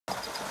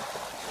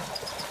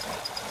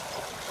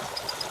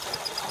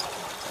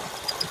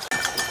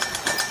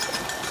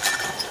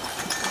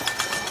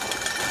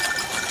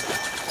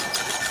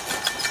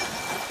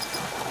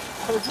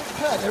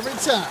cut every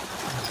time.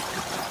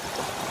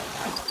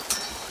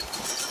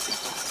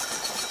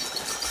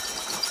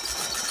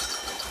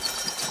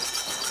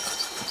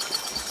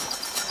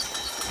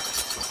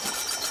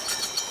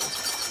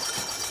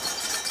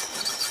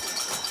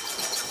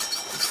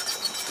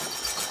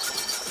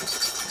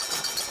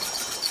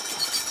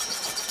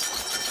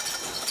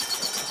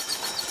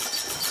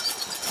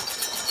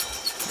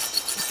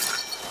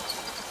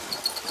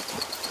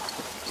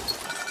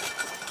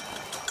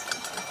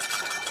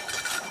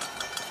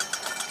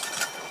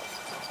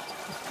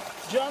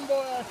 John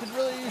boy, I could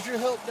really use your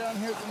help down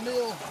here at the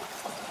mill.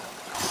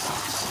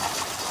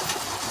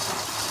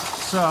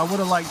 So I would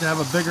have liked to have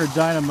a bigger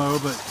dynamo,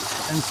 but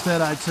instead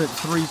I took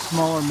 3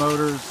 smaller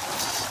motors.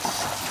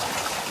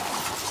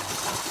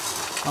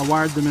 I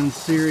wired them in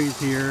series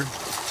here,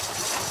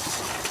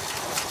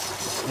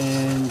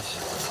 and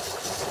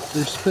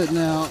they're spitting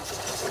out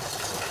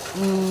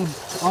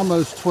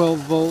almost 12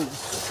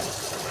 volts.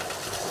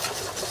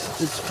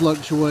 It's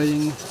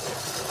fluctuating,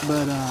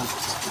 but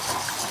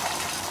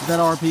that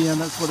RPM,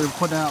 that's what they're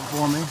putting out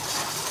for me.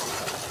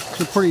 It's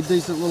a pretty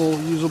decent little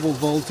usable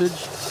voltage.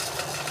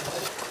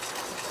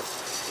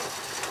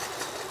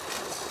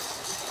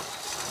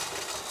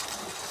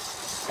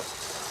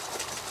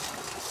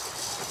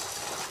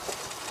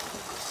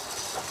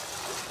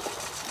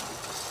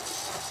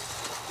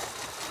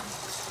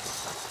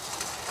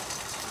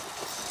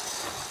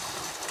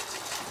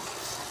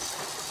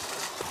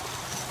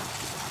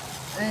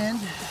 And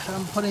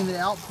I'm putting the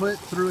output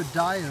through a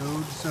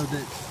diode so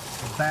that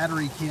the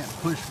battery can't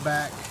push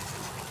back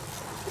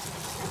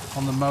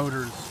on the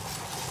motors.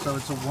 So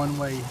it's a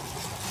one-way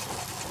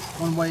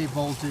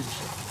voltage,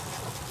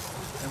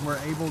 and we're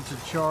able to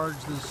charge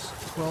this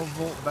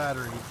 12-volt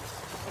battery.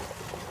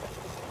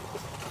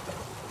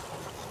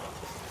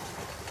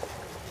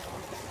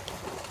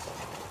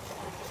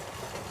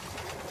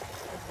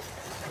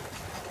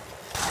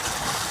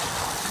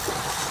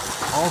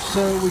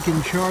 Also, we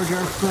can charge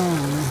our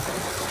phone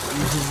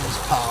using this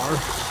power.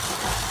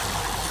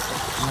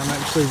 And I'm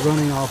actually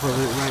running off of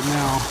it right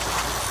now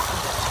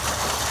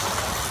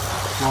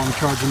while I'm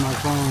charging my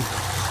phone.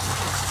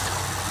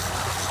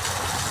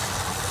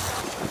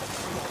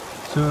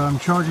 So I'm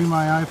charging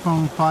my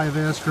iPhone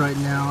 5S right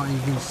now, and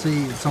you can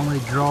see it's only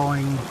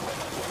drawing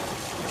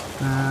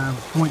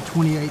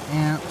 0.28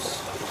 amps,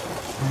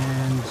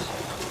 and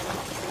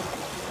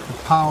the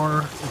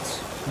power it's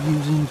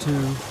using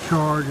to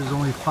charge is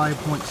only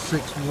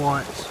 5.6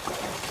 watts.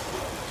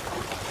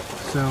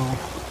 So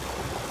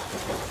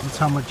that's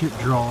how much it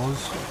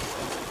draws.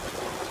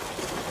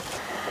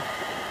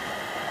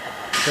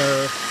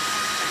 So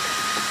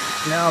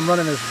now I'm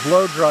running this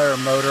blow dryer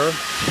motor, and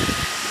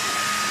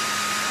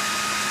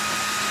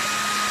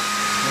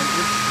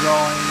it's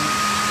drawing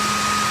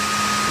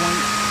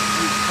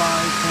 0.85,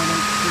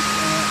 0.86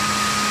 amps.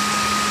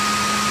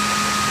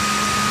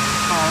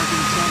 Power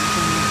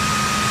consumption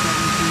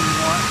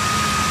 17 watts.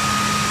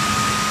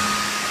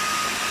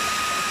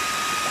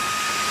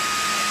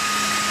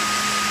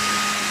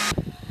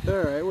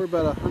 Alright, we're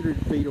about 100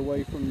 feet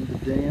away from the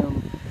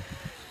dam,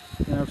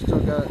 and I've still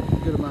got a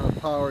good amount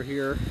of power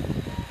here.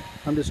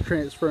 I'm just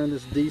transferring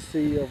this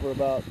DC over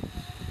about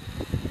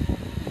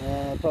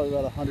probably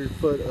about 100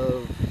 foot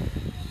of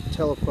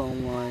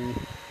telephone line.